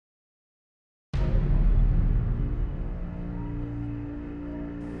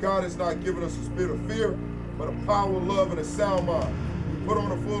God has not given us a spirit of fear, but a power, love, and a sound mind. We put on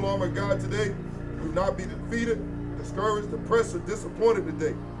the full armor of God today. We will not be defeated, discouraged, depressed, or disappointed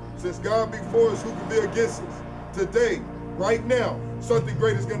today. Since God be for us, who can be against us? Today, right now, something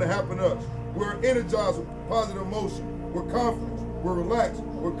great is going to happen to us. We're energized with positive emotion. We're confident. We're relaxed.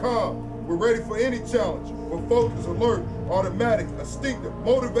 We're calm. We're ready for any challenge. We're focused, alert, automatic, instinctive,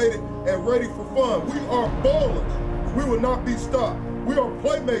 motivated, and ready for fun. We are ballers. We will not be stopped. We are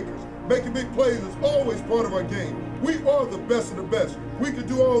playmakers. Making big plays is always part of our game. We are the best of the best. We can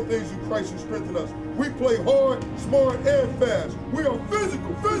do all things through Christ who strengthens us. We play hard, smart, and fast. We are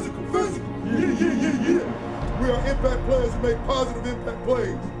physical. Yeah. We are impact players who make positive impact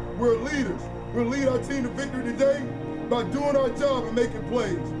plays. We're leaders. We'll lead our team to victory today by doing our job and making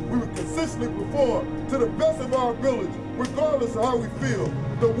plays. We will consistently perform to the best of our ability, regardless of how we feel,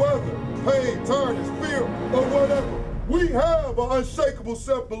 the weather, pain, tiredness, fear, or whatever. We have an unshakable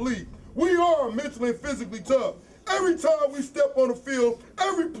self-belief. We are mentally and physically tough. Every time we step on the field,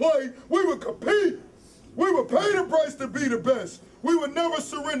 every play, we will compete. We will pay the price to be the best. We will never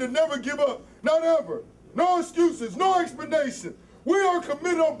surrender, never give up, not ever. No excuses, no explanation. We are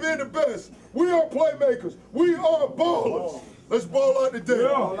committed on being the best. We are playmakers. We are ballers. Let's ball out today.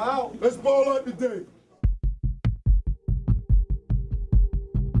 Yeah. Let's ball out today.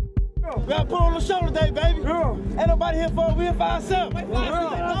 We gotta put on the show today, baby. Yeah. Ain't nobody here for it. We here for ourselves. We for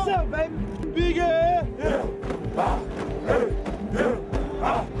ourselves, baby. Big ass.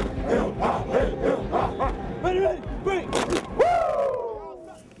 Ready. Woo!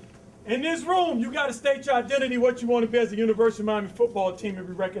 In this room, you got to state your identity, what you want to be as a University of Miami football team to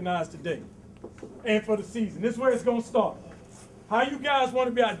be recognized today and for the season. This is where it's going to start. How you guys want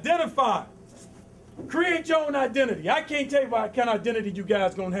to be identified. Create your own identity. I can't tell you what kind of identity you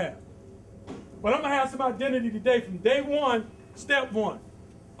guys going to have. But I'm going to have some identity today from day one, step one.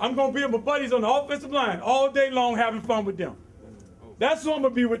 I'm going to be with my buddies on the offensive line all day long having fun with them. That's who I'm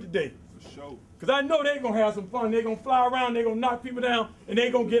going to be with today. For sure. Because I know they're going to have some fun. They're going to fly around, they're going to knock people down, and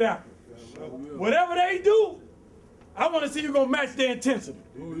they're going to get out. Whatever they do, I want to see you going to match their intensity.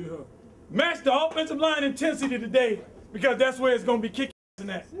 Oh, yeah. Match the offensive line intensity today, because that's where it's going to be kicking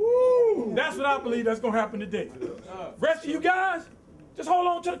at. Woo! That's what I believe that's going to happen today. Rest of you guys, just hold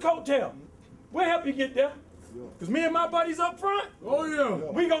on to the coattail. We'll help you get there. Because me and my buddies up front, oh yeah,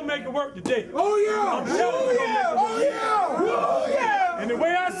 we going to make it work today. Oh yeah, oh yeah. And the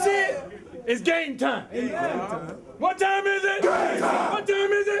way I see it, it's game time. What time is it? Game time. What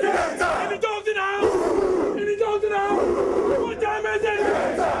time is it? Game time. Any dogs in the house? Any dogs in the house? What time is it?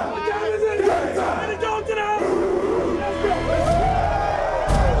 Game time. What time is it? Game time. Any dogs in the house? Let's go.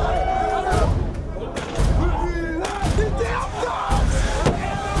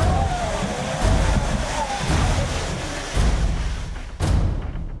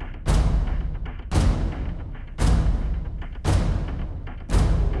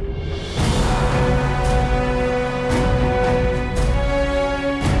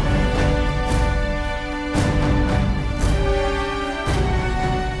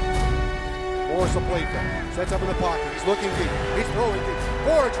 Sets up in the pocket. He's looking deep. He's throwing deep.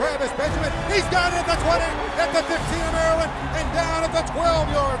 For Travis Benjamin. He's got it at the 20, at the 15 of Maryland, and down at the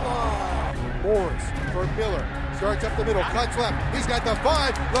 12-yard line. Morris for Miller. Starts up the middle. Cuts left. He's got the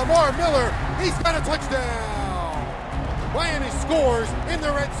 5. Lamar Miller. He's got a touchdown. Miami scores in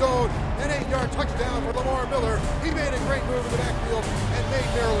the red zone. An 8-yard touchdown for Lamar Miller. He made a great move in the backfield and made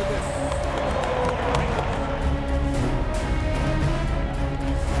Maryland miss.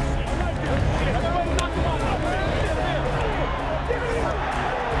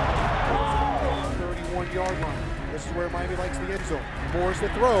 Yard line. This is where Miami likes the end zone. Morris the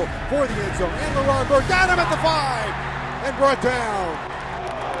throw for the end zone. And LeRon Burke got him at the 5 and brought down.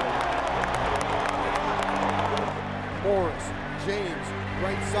 Morris, James,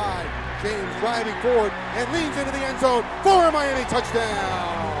 right side. James driving forward and leans into the end zone for a Miami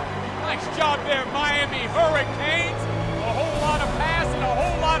touchdown. Nice job there, Miami Hurricanes. A whole lot of pass and a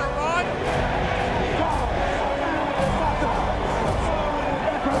whole lot of run.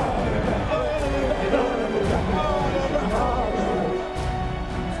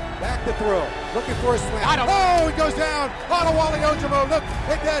 The throw, looking for a slam. Oh, he goes down. Onawale Ojimo, look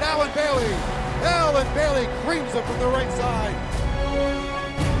at that, Allen Bailey. Allen Bailey creams him from the right side.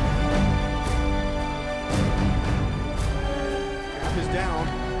 Cap is down,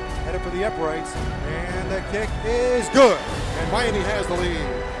 headed for the uprights, and the kick is good. And Miami has the lead.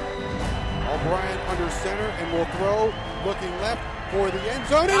 O'Brien under center and will throw, looking left for the end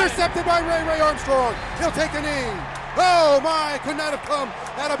zone. Intercepted by Ray Armstrong. He'll take a knee. Oh my, could not have come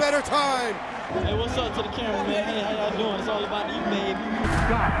at a better time. Hey, what's up to the camera, man? Hey, how y'all doing? It's all about you, baby.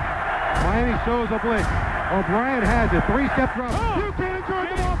 Scott. Miami shows a blitz. O'Brien has it. 3-step drop. Buchanan enjoys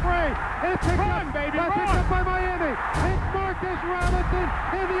the ball free. It's picked up, baby. That's picked up by Miami. It's Marcus Robinson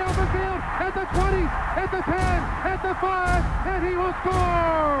in the open field at the 20, at the 10, at the 5, and he will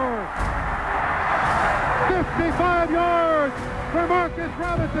score. 55 yards for Marcus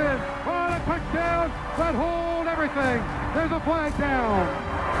Robinson on a touchdown, but hold everything. There's a flag down.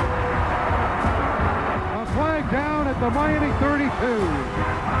 A flag down at the Miami 32.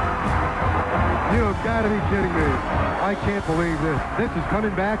 You have got to be kidding me. I can't believe this. This is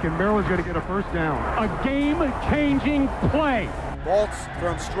coming back, and Maryland's going to get a first down. A game-changing play. Baltz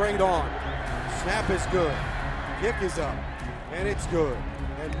from straight on. Snap is good. Kick is up, and it's good.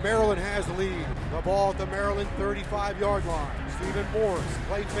 And Maryland has the lead. The ball at the Maryland 35-yard line. Stephen Morris,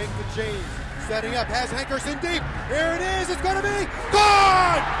 play fake to James. Setting up, has Hankerson deep. Here it is, it's going to be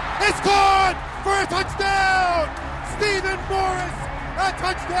gone! It's gone for a touchdown! Stephen Morris, a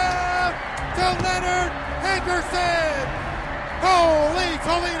touchdown to Leonard Hankerson! Holy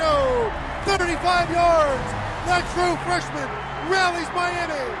Toledo! 35 yards! The true freshman rallies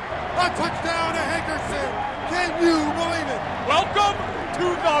Miami! A touchdown to Hankerson! Can you believe it? Welcome to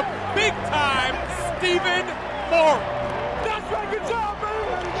the big time, Stephen Morris. That's right, good job, man.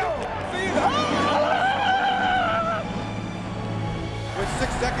 Let it go. With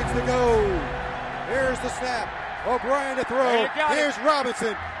 6 seconds to go. Here's the snap. O'Brien to throw. Here's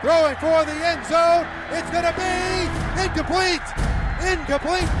Robinson throwing for the end zone. It's going to be incomplete.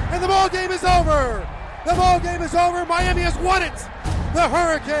 Incomplete. And the ball game is over. The ball game is over. Miami has won it. The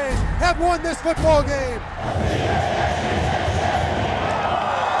Hurricanes have won this football game.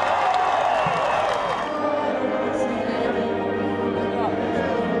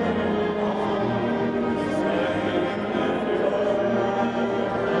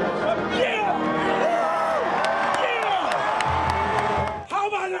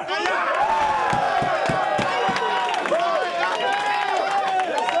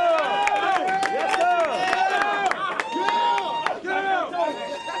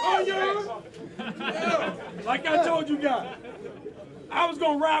 Like I told you guys, I was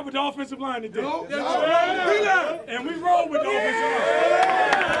going to ride with the offensive line today. And we roll with the offensive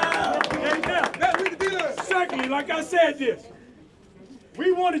line. Secondly, like I said this,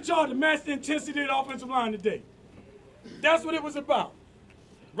 we wanted y'all to match the intensity of the offensive line today. That's what it was about.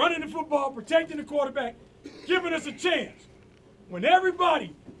 Running the football, protecting the quarterback, giving us a chance. When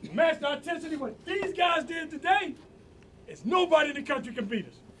everybody matched our intensity, what these guys did today, it's nobody in the country can beat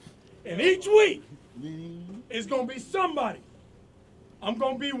us. And each week, it's going to be somebody I'm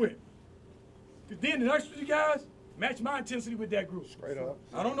going to be with. Because then the next you guys match my intensity with that group. Straight up.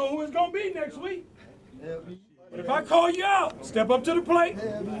 I don't know who it's going to be next week. But if I call you out, step up to the plate,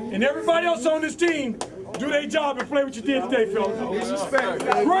 and everybody else on this team do their job and play what you did today, fellas.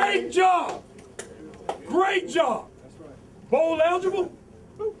 Great job. Great job. Bowl eligible.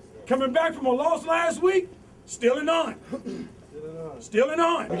 Coming back from a loss last week, still in on. Still in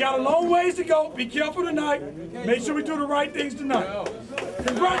on. We got a long ways to go. Be careful tonight. Make sure we do the right things tonight.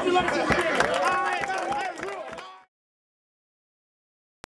 Congratulations again.